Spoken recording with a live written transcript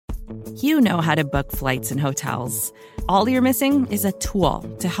You know how to book flights and hotels. All you're missing is a tool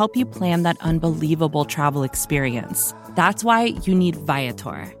to help you plan that unbelievable travel experience. That's why you need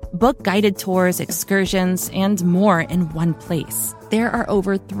Viator. Book guided tours, excursions, and more in one place. There are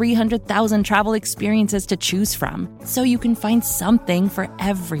over 300,000 travel experiences to choose from, so you can find something for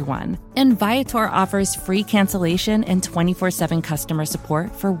everyone. And Viator offers free cancellation and 24/7 customer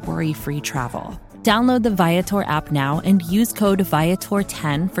support for worry-free travel. Download the Viator app now and use code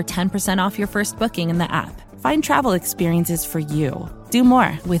Viator10 for 10% off your first booking in the app. Find travel experiences for you. Do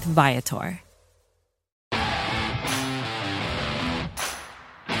more with Viator.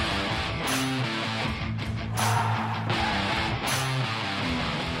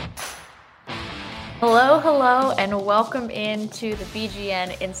 Hello, and welcome into the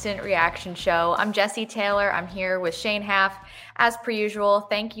BGN Instant Reaction Show. I'm Jessie Taylor. I'm here with Shane Haff, as per usual.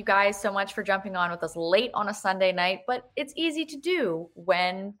 Thank you guys so much for jumping on with us late on a Sunday night, but it's easy to do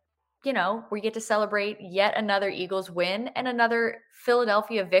when, we get to celebrate yet another Eagles win and another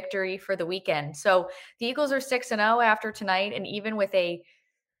Philadelphia victory for the weekend. So the Eagles are 6-0 after tonight, and even with a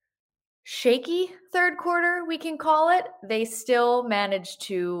shaky third quarter, we can call it, they still managed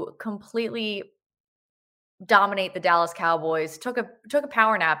to completely dominate the Dallas Cowboys. Took a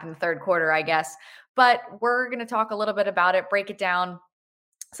power nap in the third quarter, I guess. But we're going to talk a little bit about it, break it down.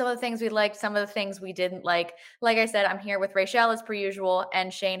 Some of the things we liked, some of the things we didn't like. Like I said, I'm here with Rachel as per usual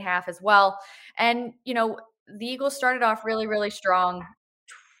and Shane Haff as well. And, the Eagles started off really, really strong.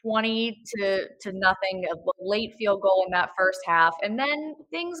 20 to nothing, a late field goal in that first half. And then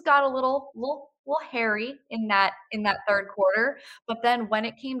things got a little hairy in that third quarter. But then when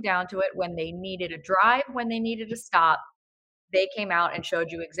it came down to it, when they needed a drive, when they needed a stop, they came out and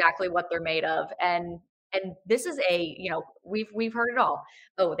showed you exactly what they're made of. And this is we've heard it all.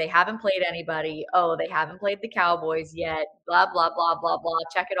 Oh, they haven't played anybody. Oh, they haven't played the Cowboys yet. Blah, blah, blah, blah, blah.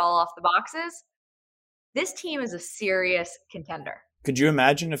 Check it all off the boxes. This team is a serious contender. Could you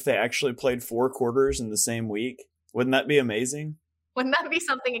imagine if they actually played 4 quarters in the same week? Wouldn't that be amazing? Wouldn't that be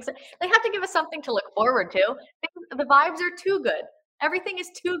something? They have to give us something to look forward to. The vibes are too good. Everything is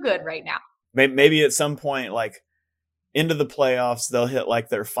too good right now. Maybe at some point, like into the playoffs, they'll hit like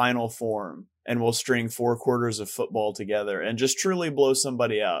their final form and we'll string 4 quarters of football together and just truly blow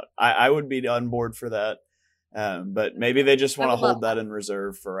somebody out. I would be on board for that. But maybe they just want to hold that in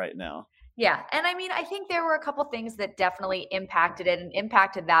reserve for right now. Yeah. And I mean, I think there were a couple things that definitely impacted it and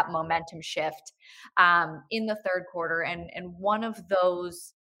impacted that momentum shift in the third quarter. And one of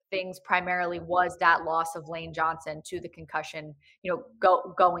those things primarily was that loss of Lane Johnson to the concussion,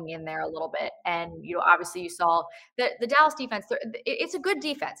 going in there a little bit. And, obviously you saw the Dallas defense, it's a good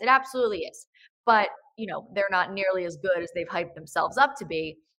defense. It absolutely is. But, they're not nearly as good as they've hyped themselves up to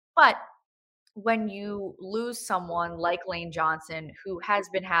be. But when you lose someone like Lane Johnson, who has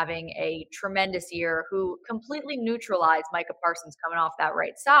been having a tremendous year, who completely neutralized Micah Parsons coming off that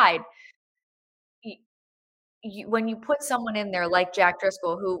right side, when you put someone in there like Jack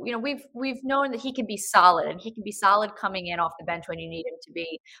Driscoll, who, we've known that he can be solid, and he can be solid coming in off the bench when you need him to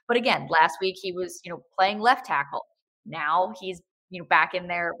be. But again, last week he was, playing left tackle. Now he's, back in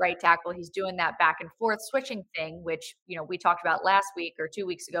there right tackle. He's doing that back and forth switching thing, which, we talked about last week or 2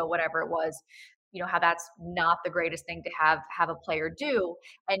 weeks ago, whatever it was, how that's not the greatest thing to have a player do.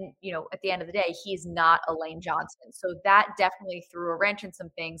 And, at the end of the day, he's not a Lane Johnson. So that definitely threw a wrench in some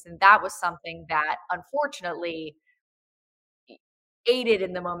things. And that was something that unfortunately aided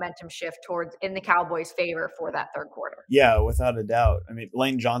in the momentum shift in the Cowboys' favor for that third quarter. Yeah, without a doubt. I mean,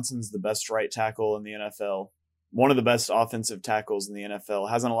 Lane Johnson's the best right tackle in the NFL. One of the best offensive tackles in the NFL.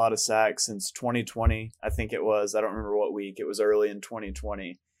 Hasn't a lot of sacks since 2020, I think it was. I don't remember what week. It was early in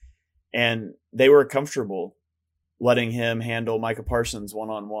 2020. And they were comfortable letting him handle Micah Parsons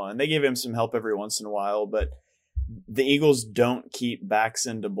one-on-one. They gave him some help every once in a while, but the Eagles don't keep backs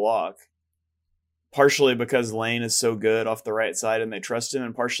into block. Partially because Lane is so good off the right side and they trust him,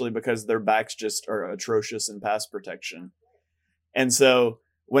 and partially because their backs just are atrocious in pass protection. And so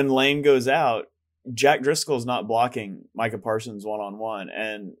when Lane goes out, Jack Driscoll's not blocking Micah Parsons one-on-one,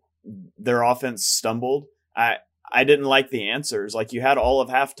 and their offense stumbled. I didn't like the answers. Like, you had all of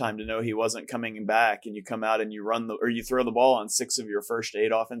halftime to know he wasn't coming back, and you come out and you you throw the ball on 6 of your first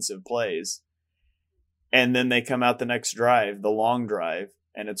 8 offensive plays. And then they come out the next drive, the long drive,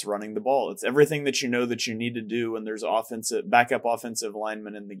 and it's running the ball. It's everything that you know that you need to do when there's backup offensive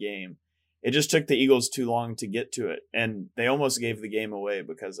linemen in the game. It just took the Eagles too long to get to it, and they almost gave the game away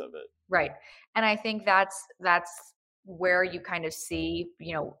because of it. Right. And I think that's where you kind of see,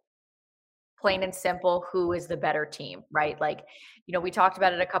 plain and simple, who is the better team, right? Like, we talked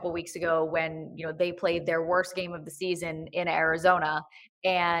about it a couple weeks ago when, they played their worst game of the season in Arizona,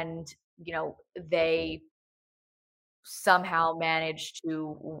 and, they somehow managed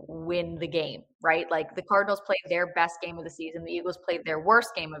to win the game, right? Like, the Cardinals played their best game of the season, the Eagles played their worst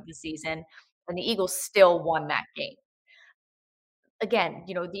game of the season, and the Eagles still won that game. Again,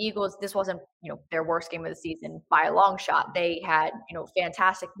 the Eagles, this wasn't, their worst game of the season by a long shot. They had,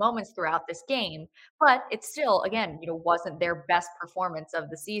 fantastic moments throughout this game, but it still, again, wasn't their best performance of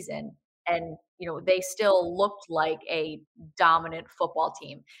the season. And, they still looked like a dominant football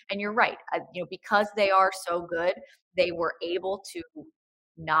team. And you're right, because they are so good, they were able to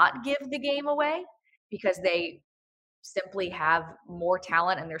not give the game away because they simply have more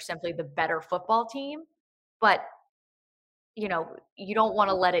talent and they're simply the better football team. But you don't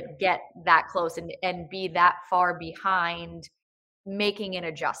wanna let it get that close and be that far behind making an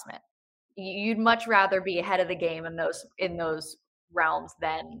adjustment. You'd much rather be ahead of the game in those realms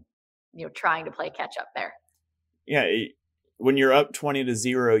than, trying to play catch up there. Yeah, when you're up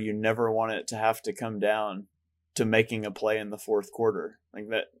 20-0, you never want it to have to come down to making a play in the fourth quarter. Like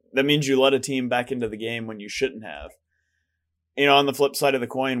that means you let a team back into the game when you shouldn't have. On the flip side of the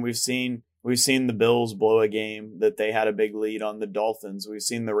coin, we've seen the Bills blow a game that they had a big lead on the Dolphins. We've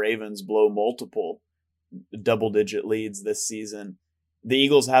seen the Ravens blow multiple double-digit leads this season. The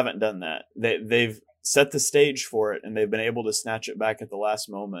Eagles haven't done that. They've set the stage for it, and they've been able to snatch it back at the last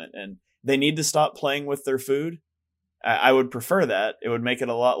moment. And they need to stop playing with their food. I would prefer that. It would make it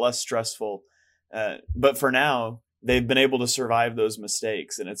a lot less stressful. But for now, they've been able to survive those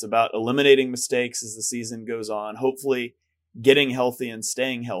mistakes. And it's about eliminating mistakes as the season goes on, hopefully getting healthy and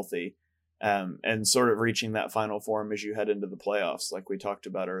staying healthy. And sort of reaching that final form as you head into the playoffs, like we talked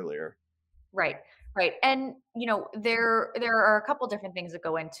about earlier. Right. And, there are a couple different things that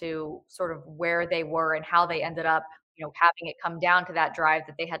go into sort of where they were and how they ended up, having it come down to that drive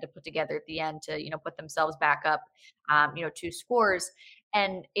that they had to put together at the end to, put themselves back up, 2 scores.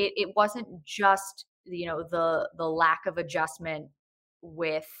 And it wasn't just, the lack of adjustment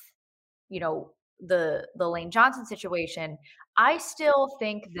with, the Lane Johnson situation. I still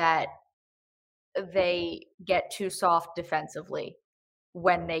think that they get too soft defensively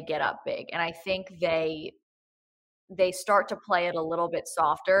when they get up big. And I think they start to play it a little bit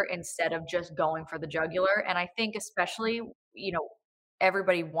softer instead of just going for the jugular. And I think especially,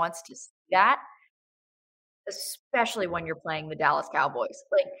 everybody wants to see that, especially when you're playing the Dallas Cowboys.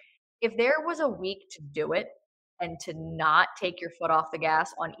 Like, if there was a week to do it and to not take your foot off the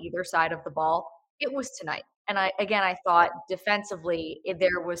gas on either side of the ball, it was tonight. And I thought defensively,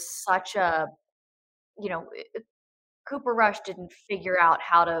 there was such a, you know, Cooper Rush didn't figure out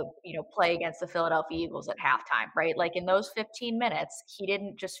how to, play against the Philadelphia Eagles at halftime, right? Like, in those 15 minutes, he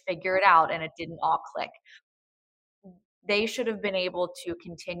didn't just figure it out and it didn't all click. They should have been able to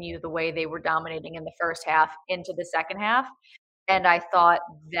continue the way they were dominating in the first half into the second half. And I thought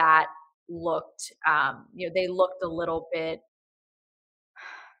that looked, they looked a little bit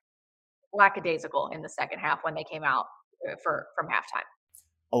lackadaisical in the second half when they came out from halftime.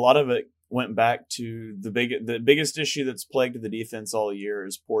 A lot of it went back to the biggest issue that's plagued the defense all year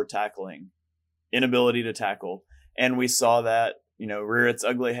is poor tackling, inability to tackle. And we saw that, rear its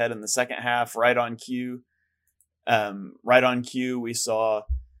ugly head in the second half, right on cue. We saw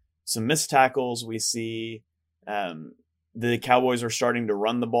some missed tackles. We see the Cowboys are starting to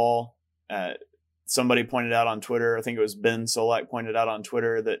run the ball. Somebody pointed out on Twitter, I think it was Ben Solak pointed out on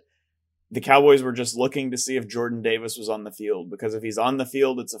Twitter, that the Cowboys were just looking to see if Jordan Davis was on the field, because if he's on the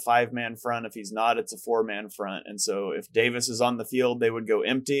field, it's a 5-man front. If he's not, it's a 4-man front. And so if Davis is on the field, they would go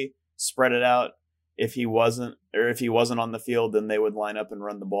empty, spread it out. If he wasn't on the field, then they would line up and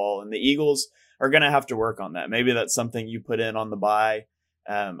run the ball. And the Eagles are going to have to work on that. Maybe that's something you put in on the bye.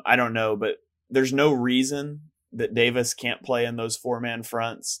 I don't know, but there's no reason that Davis can't play in those 4-man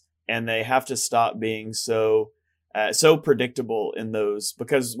fronts, and they have to stop being so predictable in those,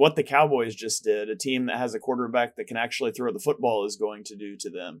 because what the Cowboys just did, a team that has a quarterback that can actually throw the football, is going to do to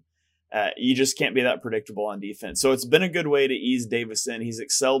them. You just can't be that predictable on defense. So it's been a good way to ease Davis in. He's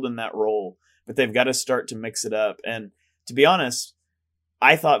excelled in that role, but they've got to start to mix it up. And to be honest,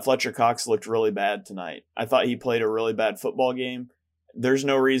 I thought Fletcher Cox looked really bad tonight. I thought he played a really bad football game. There's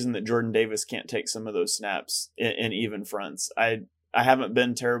no reason that Jordan Davis can't take some of those snaps in even fronts. I haven't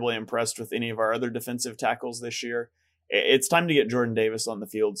been terribly impressed with any of our other defensive tackles this year. It's time to get Jordan Davis on the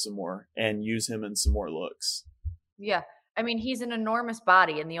field some more and use him in some more looks. Yeah. I mean, he's an enormous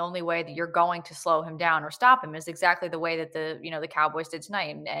body, and the only way that you're going to slow him down or stop him is exactly the way that the Cowboys did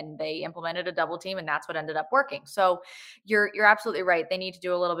tonight, and they implemented a double team, and that's what ended up working. So you're absolutely right. They need to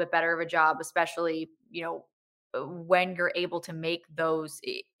do a little bit better of a job, especially when you're able to make those.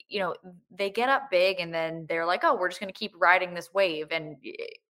 They get up big, and then they're like, "Oh, we're just going to keep riding this wave," and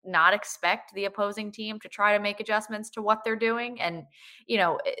not expect the opposing team to try to make adjustments to what they're doing, and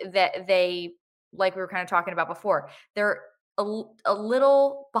that they, like we were kind of talking about before, they're a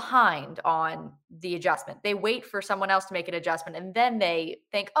little behind on the adjustment. They wait for someone else to make an adjustment, and then they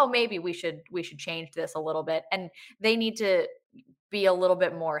think, "Oh, maybe we should change this a little bit." And they need to be a little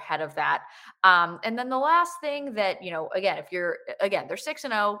bit more ahead of that. And then the last thing that, again, they're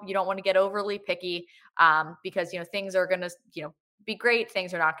 6-0, you don't want to get overly picky, because things are going to be great,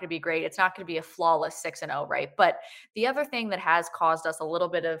 things are not going to be great. It's not going to be a flawless 6-0, right? But the other thing that has caused us a little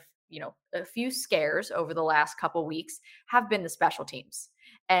bit of a few scares over the last couple weeks have been the special teams.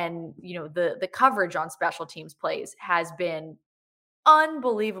 And the coverage on special teams plays has been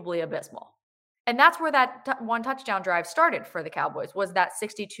unbelievably abysmal. And that's where that one touchdown drive started for the Cowboys, was that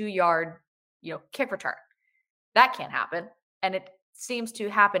 62-yard kick return. That can't happen, and it seems to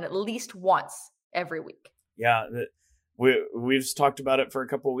happen at least once every week. Yeah, we've talked about it for a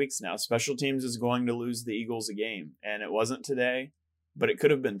couple of weeks now. Special teams is going to lose the Eagles a game, and it wasn't today, but it could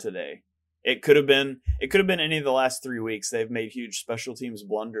have been today. It could have been any of the last 3 weeks. They've made huge special teams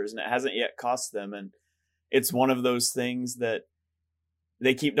blunders, and it hasn't yet cost them. And it's one of those things that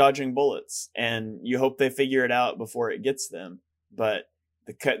they keep dodging bullets, and you hope they figure it out before it gets them. But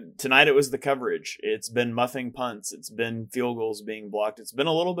tonight it was the coverage. It's been muffing punts. It's been field goals being blocked. It's been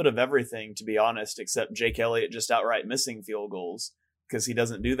a little bit of everything, to be honest, except Jake Elliott just outright missing field goals, because he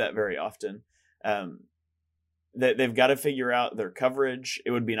doesn't do that very often. They've got to figure out their coverage. It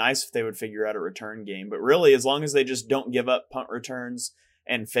would be nice if they would figure out a return game, but really, as long as they just don't give up punt returns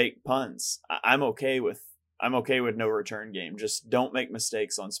and fake punts, I'm okay with no return game. Just don't make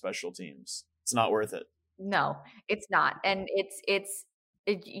mistakes on special teams. It's not worth it. No, it's not. And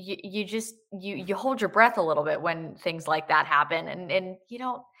you hold your breath a little bit when things like that happen. And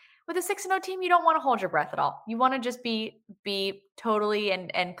with a 6-0 team, you don't want to hold your breath at all. You want to just be totally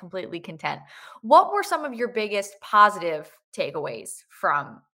and completely content. What were some of your biggest positive takeaways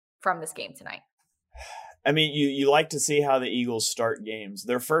from this game tonight? I mean, you like to see how the Eagles start games.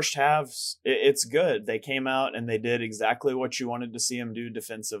 Their first halves, it's good. They came out and they did exactly what you wanted to see them do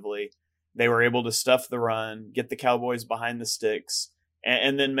defensively. They were able to stuff the run, get the Cowboys behind the sticks,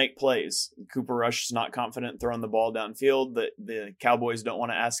 and then make plays. Cooper Rush is not confident throwing the ball downfield. The Cowboys don't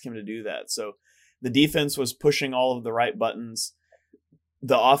want to ask him to do that. So the defense was pushing all of the right buttons.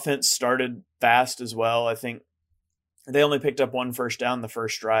 The offense started fast as well. I think they only picked up one first down the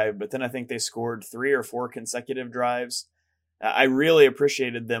first drive, but then I think they scored 3 or 4 consecutive drives. I really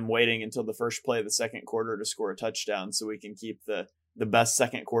appreciated them waiting until the first play of the second quarter to score a touchdown so we can keep the best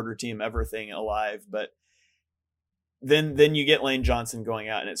second quarter team ever thing alive. But then you get Lane Johnson going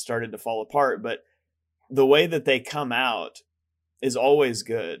out and it started to fall apart. But the way that they come out is always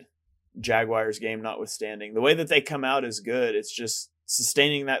good. Jaguars game notwithstanding, the way that they come out is good. It's just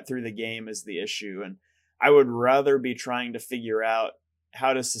sustaining that through the game is the issue. And I would rather be trying to figure out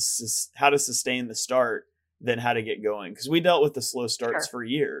how to sustain the start than how to get going, because we dealt with the slow starts for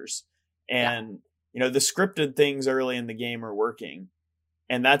years. And the scripted things early in the game are working,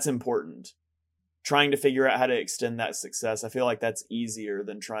 and that's important. Trying to figure out how to extend that success, I feel like that's easier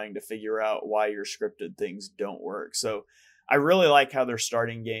than trying to figure out why your scripted things don't work. So I really like how they're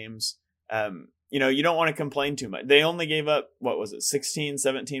starting games. You don't want to complain too much. They only gave up,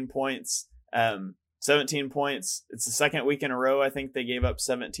 17 points. 17 points. It's the second week in a row I think they gave up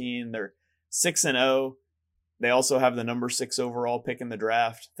 17. They're 6-0. They also have the number 6 overall pick in the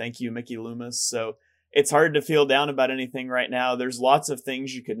draft. Thank you, Mickey Loomis. So it's hard to feel down about anything right now. There's lots of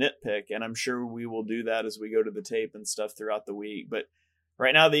things you could nitpick, and I'm sure we will do that as we go to the tape and stuff throughout the week. But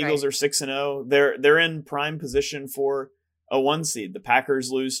right now the Eagles are 6-0. They're in prime position for a 1 seed. The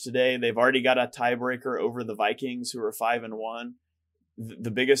Packers lose today. They've already got a tiebreaker over the Vikings, who are 5-1.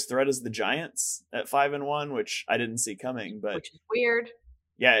 The biggest threat is the Giants at 5-1, which I didn't see coming, but which is weird.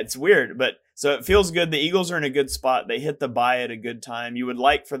 Yeah, it's weird, but so it feels good. The Eagles are in a good spot. They hit the bye at a good time. You would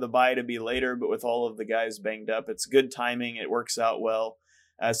like for the bye to be later, but with all of the guys banged up, it's good timing. It works out well.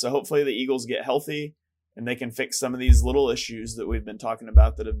 So hopefully the Eagles get healthy and they can fix some of these little issues that we've been talking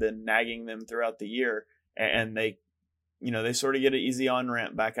about that have been nagging them throughout the year. And they sort of get an easy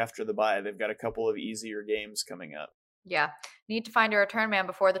on-ramp back after the bye. They've got a couple of easier games coming up. Yeah. Need to find a return man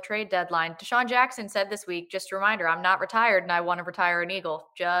before the trade deadline. Deshaun Jackson said this week, just a reminder, I'm not retired and I want to retire an Eagle.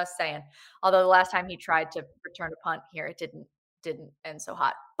 Just saying. Although the last time he tried to return a punt here, it didn't end so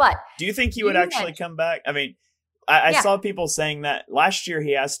hot. But do you think he would actually come back? I mean, I saw people saying that last year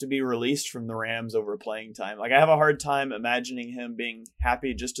he has to be released from the Rams over playing time. Like, I have a hard time imagining him being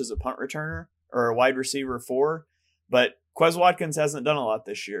happy just as a punt returner or a wide receiver 4. But Quez Watkins hasn't done a lot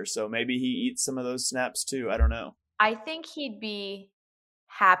this year, so maybe he eats some of those snaps too. I don't know. I think he'd be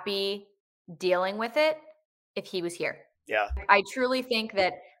happy dealing with it if he was here. Yeah. I truly think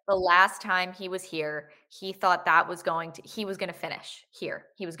that the last time he was here, he thought that he was going to finish here.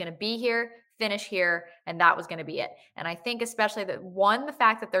 He was going to be here, finish here, and that was going to be it. And I think especially the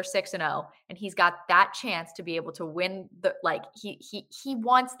fact that they're 6-0 and he's got that chance to be able to win he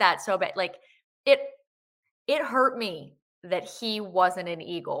wants that so bad. Like, it hurt me that he wasn't an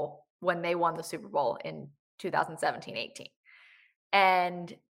Eagle when they won the Super Bowl in 2017-18.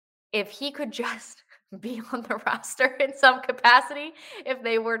 And if he could just be on the roster in some capacity, if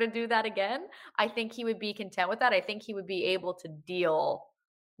they were to do that again, I think he would be content with that. I think he would be able to deal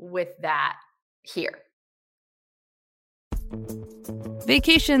with that here.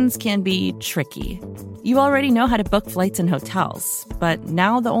 Vacations can be tricky. You already know how to book flights and hotels, but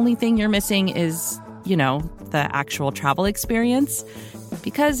now the only thing you're missing is, the actual travel experience.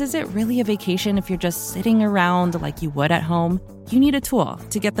 Because is it really a vacation if you're just sitting around like you would at home? You need a tool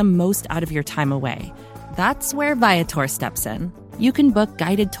to get the most out of your time away. That's where Viator steps in. You can book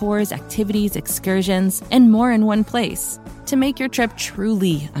guided tours, activities, excursions, and more in one place to make your trip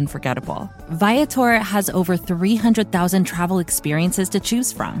truly unforgettable. Viator has over 300,000 travel experiences to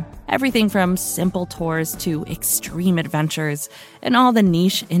choose from. Everything from simple tours to extreme adventures and all the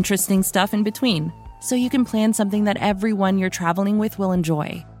niche, interesting stuff in between. So you can plan something that everyone you're traveling with will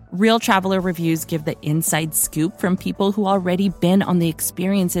enjoy. Real traveler reviews give the inside scoop from people who already been on the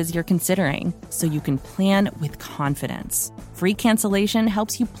experiences you're considering, so you can plan with confidence. Free cancellation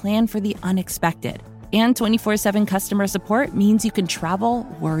helps you plan for the unexpected. And 24/7 customer support means you can travel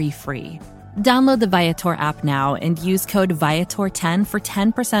worry-free. Download the Viator app now and use code Viator10 for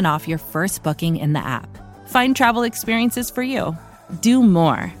 10% off your first booking in the app. Find travel experiences for you. Do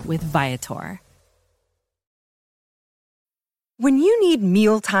more with Viator. When you need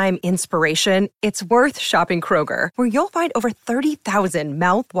mealtime inspiration, it's worth shopping Kroger, where you'll find over 30,000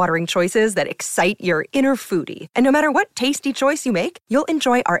 mouth-watering choices that excite your inner foodie. And no matter what tasty choice you make, you'll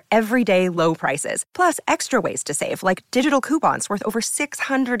enjoy our everyday low prices, plus extra ways to save, like digital coupons worth over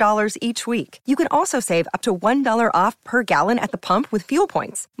 $600 each week. You can also save up to $1 off per gallon at the pump with fuel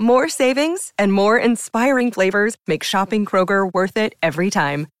points. More savings and more inspiring flavors make shopping Kroger worth it every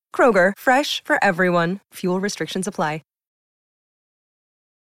time. Kroger, fresh for everyone. Fuel restrictions apply.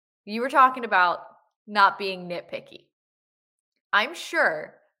 You were talking about not being nitpicky. I'm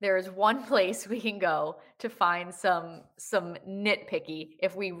sure there is one place we can go to find some nitpicky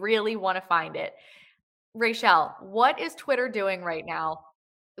if we really want to find it. Rachel, what is Twitter doing right now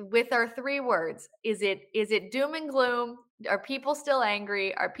with our 3 words? Is it doom and gloom? Are people still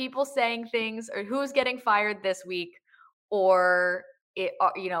angry? Are people saying things? Or who's getting fired this week? Or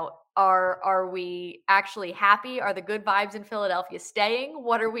are we actually happy? Are the good vibes in Philadelphia staying?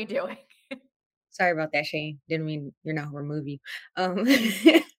 What are we doing? Sorry about that, Shane. Didn't mean remove you.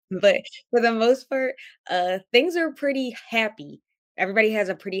 But for the most part, things are pretty happy. Everybody has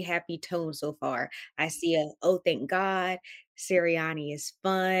a pretty happy tone so far. I see oh, thank God. Sirianni is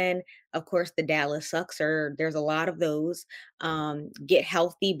fun. Of course, the Dallas sucks there's a lot of those. Get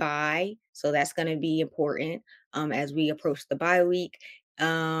healthy bye. So that's going to be important as we approach the bye week.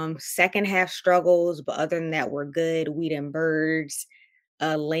 Second half struggles, but other than that, we're good. Wheat and Birds,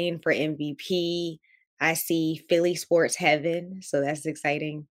 Lane for MVP. I see Philly sports heaven, so that's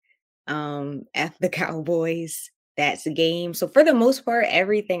exciting. F the Cowboys, that's a game. So for the most part,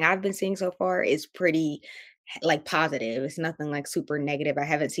 everything I've been seeing so far is pretty positive. It's nothing super negative. I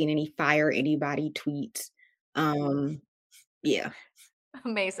haven't seen any fire anybody tweets. Yeah.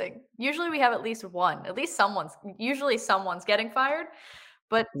 Amazing. Usually we have at least someone's getting fired.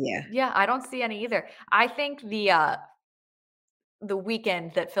 But yeah, I don't see any either. I think the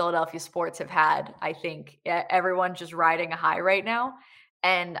weekend that Philadelphia sports have had, I think everyone's just riding a high right now.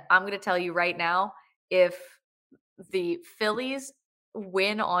 And I'm going to tell you right now, if the Phillies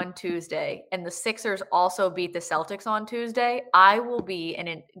win on Tuesday and the Sixers also beat the Celtics on Tuesday,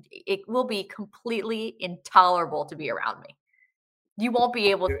 it will be completely intolerable to be around me. You won't be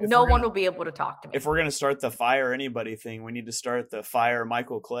able – no one will be able to talk to me. If we're going to start the fire anybody thing, we need to start the fire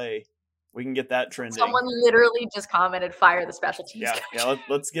Michael Clay We can get that trending. Someone literally just commented, "Fire the special teams." Yeah.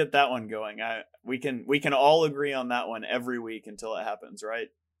 Let's get that one going. We can all agree on that one every week until it happens, right?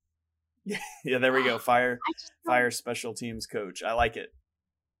 Yeah, there we go. Fire special teams coach. I like it.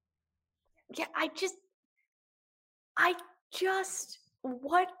 Yeah, I just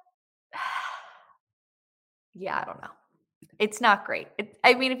what? Yeah, I don't know. It's not great.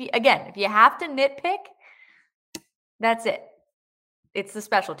 I mean, if you have to nitpick, that's it. It's the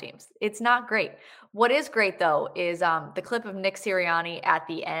special teams. It's not great. What is great though is the clip of Nick Sirianni at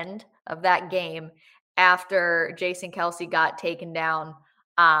the end of that game after Jason Kelce got taken down.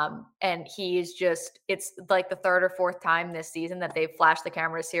 And it's like the third or fourth time this season that they've flashed the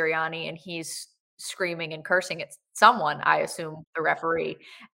camera to Sirianni and he's screaming and cursing at someone, I assume the referee.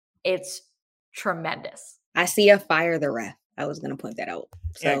 It's tremendous. I see a fire the ref. I was going to point that out.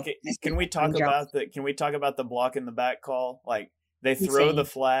 So, yeah, can we talk about the block in the back call? Like they throw the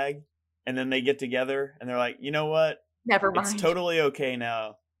flag and then they get together and they're like, you know what? Never mind. It's totally okay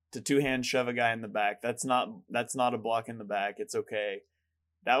now to two-hand shove a guy in the back. That's not a block in the back. It's okay.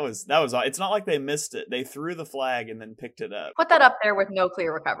 That was it's not like they missed it. They threw the flag and then picked it up. Put that up there with no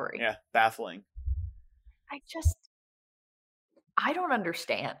clear recovery. Yeah, baffling. I don't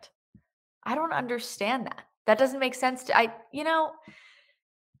understand. I don't understand that. That doesn't make sense to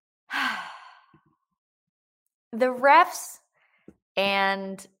the refs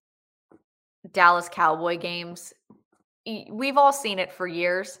and Dallas Cowboy games, we've all seen it for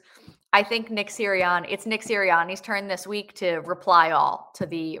years. I think it's Nick Sirianni's turn this week to reply all to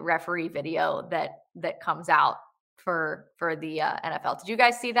the referee video that comes out for the NFL. Did you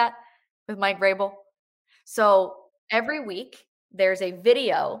guys see that with Mike Vrabel? So every week there's a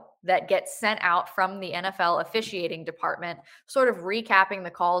video that gets sent out from the NFL officiating department, sort of recapping the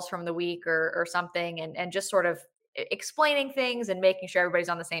calls from the week or something, and just sort of explaining things and making sure everybody's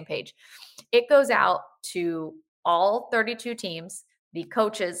on the same page. It goes out to all 32 teams, the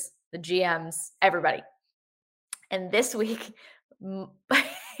coaches, the GMs, everybody. And this week,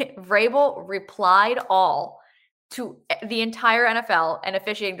 Vrabel replied all to the entire NFL and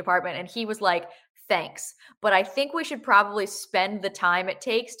officiating department, and he was like, thanks, but I think we should probably spend the time it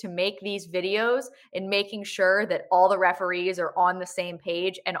takes to make these videos and making sure that all the referees are on the same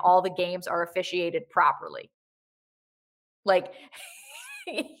page and all the games are officiated properly. Like,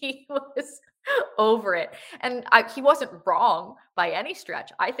 he was over it. And he wasn't wrong by any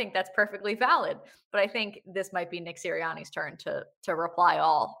stretch. I think that's perfectly valid. But I think this might be Nick Sirianni's turn to reply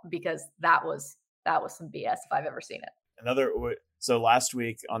all, because that was some BS if I've ever seen it. So last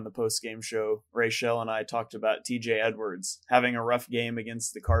week on the post-game show, Rachel and I talked about TJ Edwards having a rough game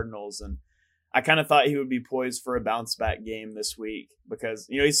against the Cardinals. And I kind of thought he would be poised for a bounce back game this week because,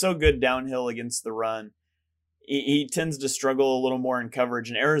 he's so good downhill against the run. He tends to struggle a little more in coverage,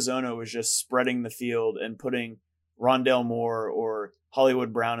 and Arizona was just spreading the field and putting Rondale Moore or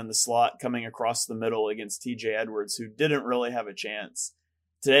Hollywood Brown in the slot coming across the middle against TJ Edwards, who didn't really have a chance.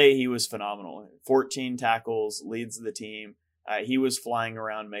 Today, he was phenomenal. 14 tackles, leads the team. He was flying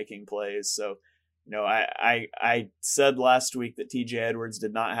around making plays. So, I said last week that TJ Edwards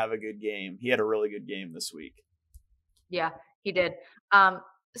did not have a good game. He had a really good game this week. Yeah, he did.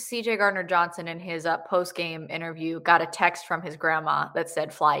 CJ Gardner-Johnson in his post-game interview got a text from his grandma that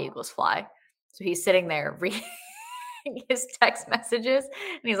said, "Fly, Eagles, fly." So he's sitting there reading his text messages,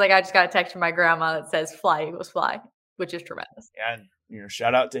 and he's like, "I just got a text from my grandma that says, 'Fly, Eagles, fly,'" which is tremendous. Yeah, and,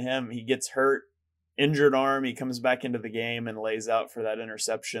 shout out to him. He gets hurt. Injured arm, he comes back into the game and lays out for that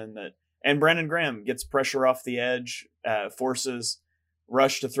interception. And Brandon Graham gets pressure off the edge, forces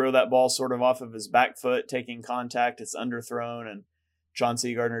Rush to throw that ball sort of off of his back foot, taking contact. It's underthrown, and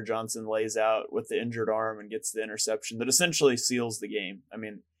Chauncey Gardner-Johnson lays out with the injured arm and gets the interception that essentially seals the game. I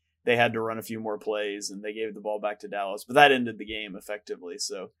mean, they had to run a few more plays, and they gave the ball back to Dallas, but that ended the game effectively.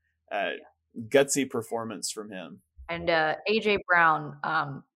 So, gutsy performance from him. And A.J. Brown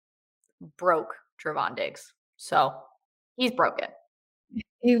broke Trevon Diggs. So he's broken.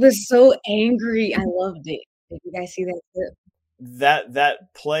 He was so angry. I loved it. Did you guys see that clip?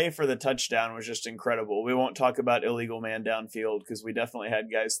 That play for the touchdown was just incredible. We won't talk about illegal man downfield because we definitely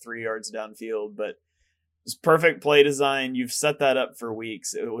had guys 3 yards downfield, but it's perfect play design. You've set that up for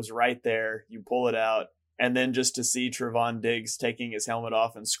weeks. It was right there. You pull it out. And then just to see Trevon Diggs taking his helmet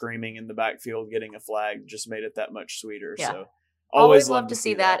off and screaming in the backfield, getting a flag, just made it that much sweeter. Yeah. So always love to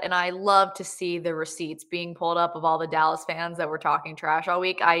see that. And I love to see the receipts being pulled up of all the Dallas fans that were talking trash all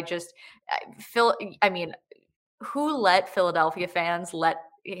week. Who let Philadelphia fans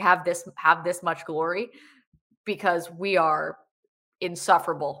have this much glory? Because we are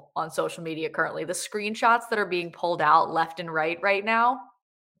insufferable on social media currently. The screenshots that are being pulled out left and right now,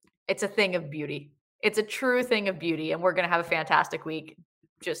 It's a thing of beauty. It's a true thing of beauty, and we're going to have a fantastic week.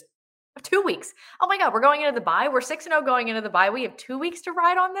 Just 2 weeks. Oh my God, we're going into the bye. We're 6-0 going into the bye. We have 2 weeks to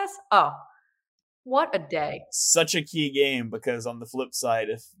ride on this. Oh, what a day. Such a key game, because on the flip side,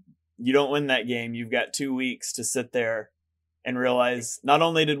 if you don't win that game, you've got 2 weeks to sit there and realize not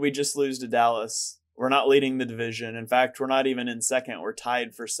only did we just lose to Dallas, we're not leading the division. In fact, we're not even in second. We're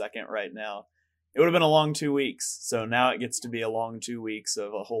tied for second right now. It would have been a long 2 weeks. So now it gets to be a long 2 weeks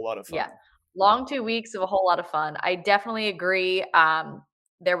of a whole lot of fun. Yeah, long 2 weeks of a whole lot of fun. I definitely agree.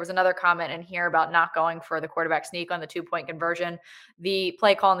 There was another comment in here about not going for the quarterback sneak on the 2-point conversion. The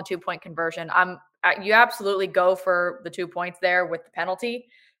play call on the 2-point conversion, you absolutely go for the 2 points there with the penalty.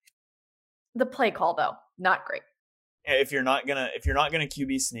 The play call, though, not great. If you're not gonna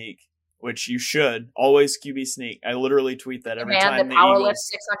QB sneak, which you should always QB sneak. I literally tweet that every time the power Eagles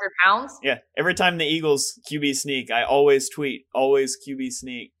lifts 600 pounds. Yeah, every time the Eagles QB sneak, I always tweet, always QB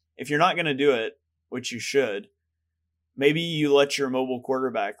sneak. If you're not gonna do it, which you should, maybe you let your mobile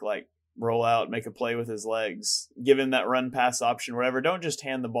quarterback like roll out, make a play with his legs, give him that run pass option, whatever. Don't just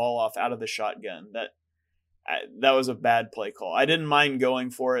hand the ball off out of the shotgun. That was a bad play call. I didn't mind going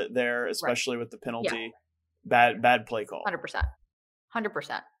for it there, especially with the penalty. Yeah. Bad play call.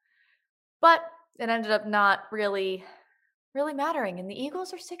 100%. But it ended up not really mattering. And the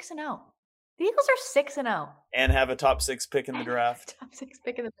Eagles are 6-0. The Eagles are 6-0. And have a top 6 pick in the draft. Top 6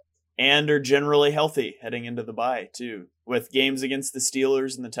 pick in the draft. And are generally healthy heading into the bye, too, with games against the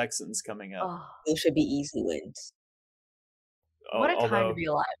Steelers and the Texans coming up. Oh, those should be easy wins. What a time to be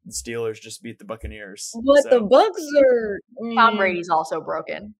alive. The Steelers just beat the Buccaneers. But the Bucks are... Tom Brady's also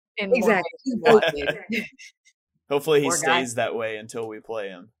broken. Exactly. Hopefully he stays that way until we play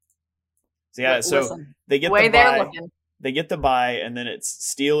him. So yeah, they get the bye. They get the bye, and then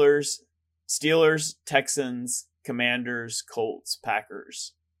it's Steelers, Texans, Commanders, Colts,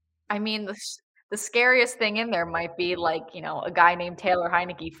 Packers. I mean, the scariest thing in there might be like, a guy named Taylor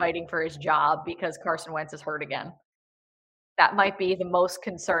Heineke fighting for his job because Carson Wentz is hurt again. That might be the most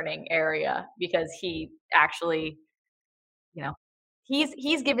concerning area, because he actually,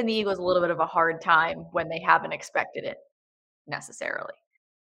 he's given the Eagles a little bit of a hard time when they haven't expected it necessarily.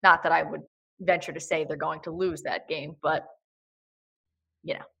 Not that I would venture to say they're going to lose that game, but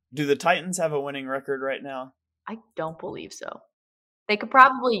Do the Titans have a winning record right now? I don't believe so. They could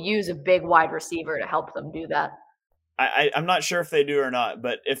probably use a big wide receiver to help them do that. I'm not sure if they do or not,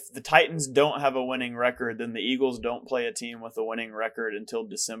 but if the Titans don't have a winning record, then the Eagles don't play a team with a winning record until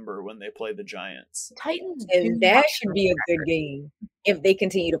December when they play the Giants. Titans, and that should be a good game if they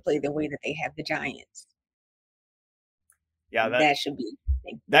continue to play the way that they have the Giants. Yeah, that should be.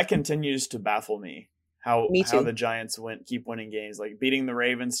 That continues to baffle me. How the Giants keep winning games, like beating the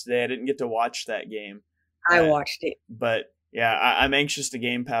Ravens today. I didn't get to watch that game. I watched it, but yeah, I'm anxious to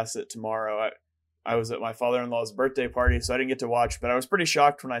Game Pass it tomorrow. I was at my father-in-law's birthday party, so I didn't get to watch, but I was pretty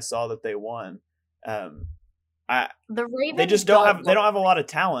shocked when I saw that they won. The Ravens, they just don't have a lot of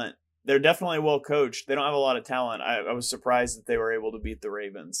talent. They're definitely well coached. They don't have a lot of talent. I was surprised that they were able to beat the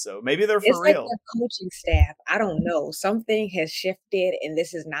Ravens. So maybe they're for real. Like the coaching staff. I don't know. Something has shifted, and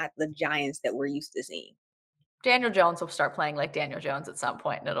this is not the Giants that we're used to seeing. Daniel Jones will start playing like Daniel Jones at some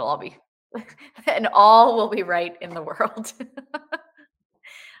point, and it'll all be, and all will be right in the world.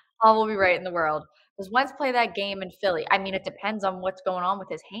 All will be right in the world. Does Wentz play that game in Philly? I mean, it depends on what's going on with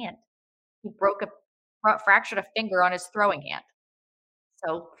his hand. He fractured a finger on his throwing hand.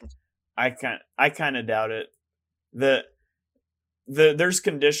 So I kind of doubt it. There's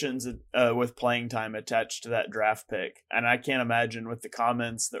conditions with playing time attached to that draft pick, and I can't imagine with the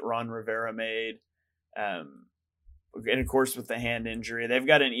comments that Ron Rivera made, and of course with the hand injury, they've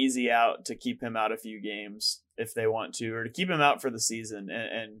got an easy out to keep him out a few games if they want to, or to keep him out for the season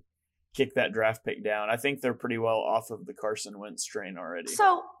and kick that draft pick down. I think they're pretty well off of the Carson Wentz train already.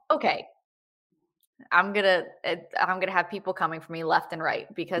 So, okay. I'm gonna have people coming for me left and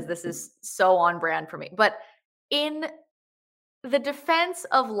right because this is so on brand for me. But in the defense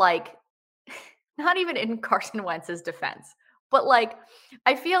of like, not even in Carson Wentz's defense, but like,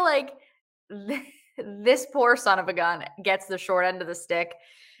 I feel like this poor son of a gun gets the short end of the stick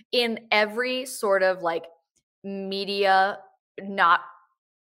in every sort of like media not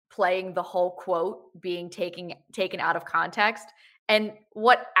playing the whole quote being taken out of context. And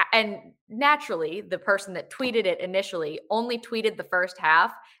naturally, the person that tweeted it initially only tweeted the first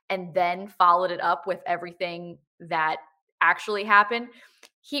half and then followed it up with everything that actually happened.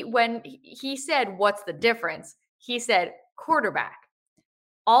 When he said, "What's the difference?" He said, "Quarterback."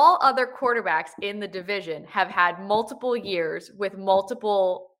 All other quarterbacks in the division have had multiple years with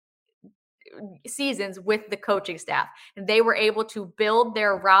multiple seasons with the coaching staff, and they were able to build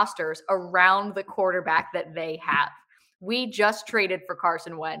their rosters around the quarterback that they have. We just traded for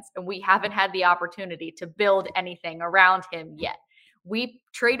Carson Wentz, and we haven't had the opportunity to build anything around him yet. We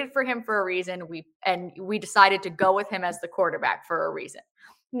traded for him for a reason. We decided to go with him as the quarterback for a reason.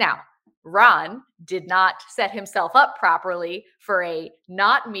 Now, Ron did not set himself up properly for a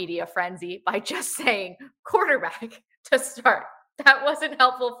not media frenzy by just saying quarterback to start. That wasn't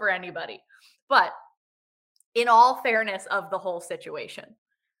helpful for anybody. But in all fairness of the whole situation,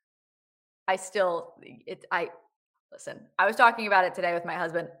 listen, I was talking about it today with my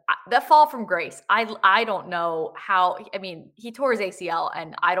husband. That fall from grace, I don't know how. I mean, he tore his ACL,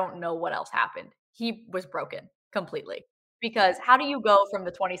 and I don't know what else happened. He was broken completely. Because how do you go from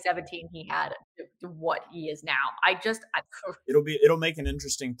the 2017 he had to what he is now? It'll make an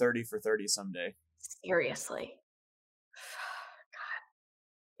interesting 30 for 30 someday. Seriously.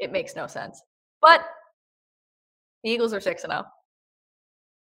 God, it makes no sense. But the Eagles are 6-0.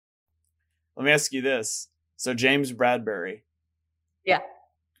 Let me ask you this. So James Bradberry. Yeah.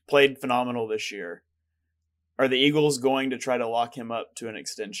 Played phenomenal this year. Are the Eagles going to try to lock him up to an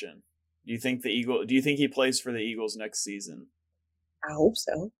extension? Do you think he plays for the Eagles next season? I hope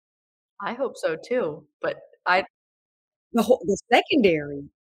so. I hope so too. But the secondary,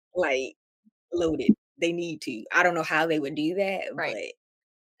 like, loaded. They need to. I don't know how they would do that, right,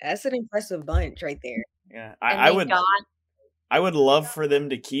 but that's an impressive bunch right there. Yeah. I would love for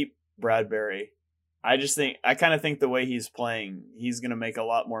them to keep Bradberry. I kind of think the way he's playing, he's going to make a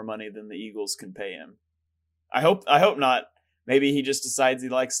lot more money than the Eagles can pay him. I hope not. Maybe he just decides he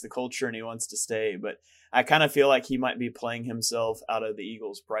likes the culture and he wants to stay, but I kind of feel like he might be playing himself out of the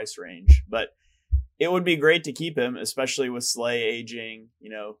Eagles' price range. But it would be great to keep him, especially with Slay aging.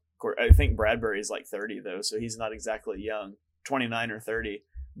 You know, I think Bradberry is like 30 though, so he's not exactly young, 29 or 30.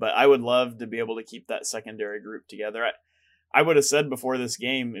 But I would love to be able to keep that secondary group together. I would have said before this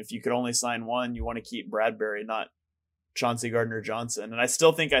game, if you could only sign one, you want to keep Bradberry, not Chauncey Gardner-Johnson. And I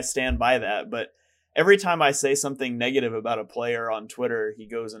still think I stand by that, but every time I say something negative about a player on Twitter, he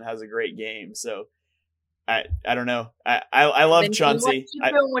goes and has a great game. So I don't know. I love Chauncey. Keep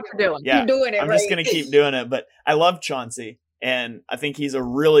doing what you're doing. Yeah, keep doing it. I'm just going to keep doing it. But I love Chauncey, and I think he's a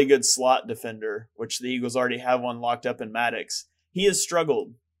really good slot defender, which the Eagles already have one locked up in Maddox. He has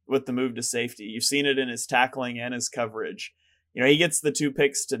struggled with the move to safety. You've seen it in his tackling and his coverage. You know, he gets the 2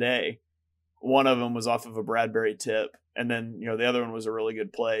 picks today. One of them was off of a Bradberry tip, and then, you know, the other one was a really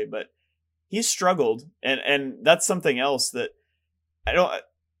good play, but he's struggled, and that's something else that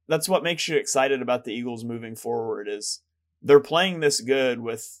that's what makes you excited about the Eagles moving forward, is they're playing this good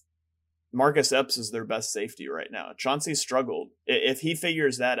with Marcus Epps as their best safety right now. Chauncey struggled. If he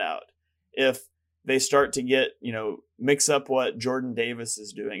figures that out, if they start to get, you know, mix up what Jordan Davis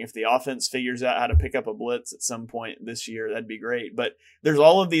is doing, if the offense figures out how to pick up a blitz at some point this year, that'd be great. But there's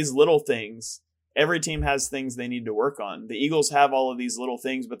all of these little things. Every team has things they need to work on. The Eagles have all of these little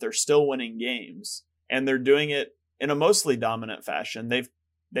things, but they're still winning games, and they're doing it in a mostly dominant fashion. They've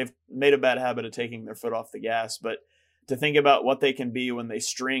made a bad habit of taking their foot off the gas, but to think about what they can be when they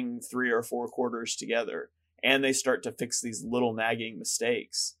string 3 or 4 quarters together and they start to fix these little nagging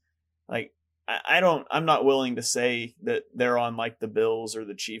mistakes. Like, I'm not willing to say that they're on like the Bills or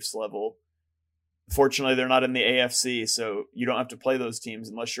the Chiefs level. Fortunately, they're not in the AFC, so you don't have to play those teams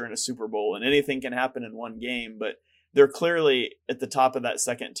unless you're in a Super Bowl, and anything can happen in one game, but they're clearly at the top of that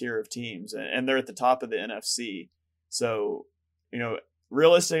second tier of teams, and they're at the top of the NFC. So, you know,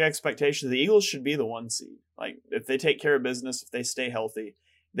 realistic expectations, the Eagles should be the 1 seed. Like, if they take care of business, if they stay healthy,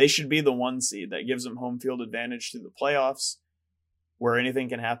 they should be the 1 seed. That gives them home field advantage through the playoffs, where anything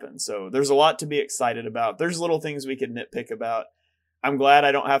can happen. So there's a lot to be excited about. There's little things we could nitpick about. I'm glad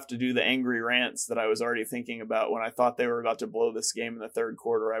I don't have to do the angry rants that I was already thinking about when I thought they were about to blow this game in the third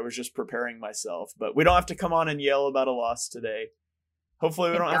quarter. I was just preparing myself. But we don't have to come on and yell about a loss today.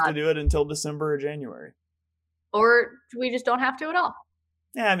 Hopefully we don't have to do it until December or January. Or we just don't have to at all.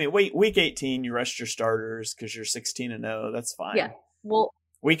 Yeah, I mean, week 18, you rest your starters because you're 16-0. That's fine. Yeah, well,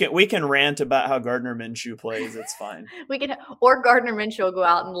 we can rant about how Gardner Minshew plays. It's fine. Or Gardner Minshew will go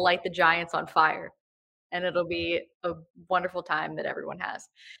out and light the Giants on fire, and it'll be a wonderful time that everyone has.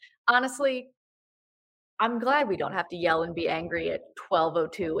 Honestly, I'm glad we don't have to yell and be angry at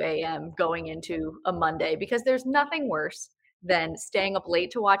 12:02 a.m. going into a Monday, because there's nothing worse than staying up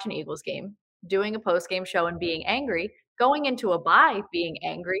late to watch an Eagles game, doing a post-game show and being angry, going into a bye being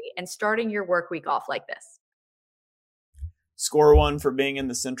angry, and starting your work week off like this. Score 1 for being in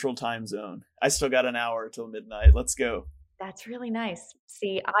the Central Time Zone. I still got an hour till midnight. Let's go. That's really nice.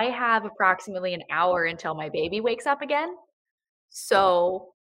 See, I have approximately an hour until my baby wakes up again.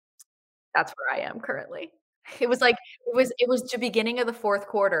 So That's where I am currently. It was like it was the beginning of the 4th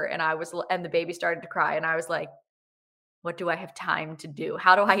quarter, and and the baby started to cry, and I was like, "What do I have time to do?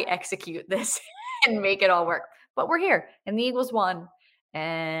 How do I execute this and make it all work?" But we're here, and the Eagles won,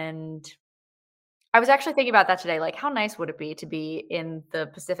 and I was actually thinking about that today, like, how nice would it be to be in the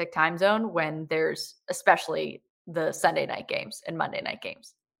Pacific time zone when there's especially the Sunday night games and Monday night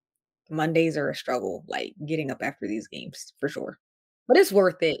games? Mondays are a struggle, like getting up after these games for sure. But it's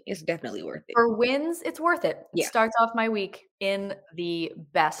worth it. It's definitely worth it. For wins, it's worth it. It Yeah. starts off my week in the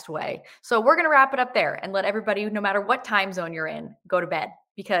best way. So we're going to wrap it up there and let everybody, no matter what time zone you're in, go to bed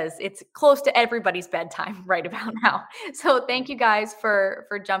because it's close to everybody's bedtime right about now. So thank you guys for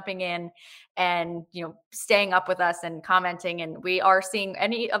jumping in and, staying up with us and commenting. And we are seeing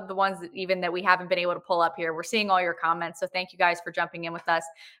any of the ones that even that we haven't been able to pull up here. We're seeing all your comments. So thank you guys for jumping in with us.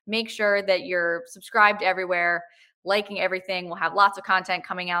 Make sure that you're subscribed everywhere, liking everything. We'll have lots of content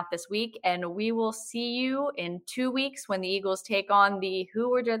coming out this week, and we will see you in 2 weeks when the Eagles take on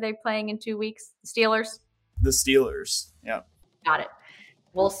who are they playing in 2 weeks? The Steelers? The Steelers. Yeah. Got it.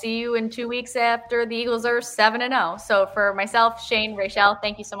 We'll see you in 2 weeks after the Eagles are 7-0. So for myself, Shane, Rachel,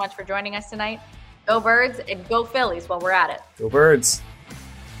 thank you so much for joining us tonight. Go Birds and go Phillies while we're at it. Go Birds.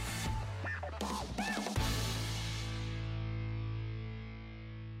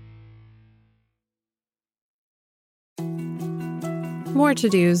 More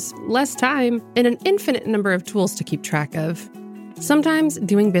to-dos, less time, and an infinite number of tools to keep track of. Sometimes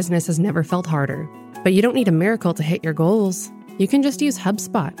doing business has never felt harder, but you don't need a miracle to hit your goals. You can just use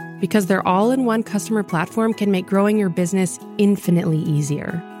HubSpot because their all-in-one customer platform can make growing your business infinitely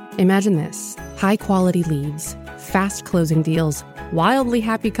easier. Imagine this: high-quality leads, fast closing deals, wildly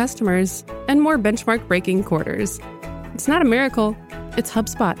happy customers, and more benchmark-breaking quarters. It's not a miracle, it's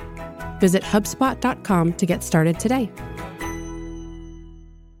HubSpot. Visit HubSpot.com to get started today.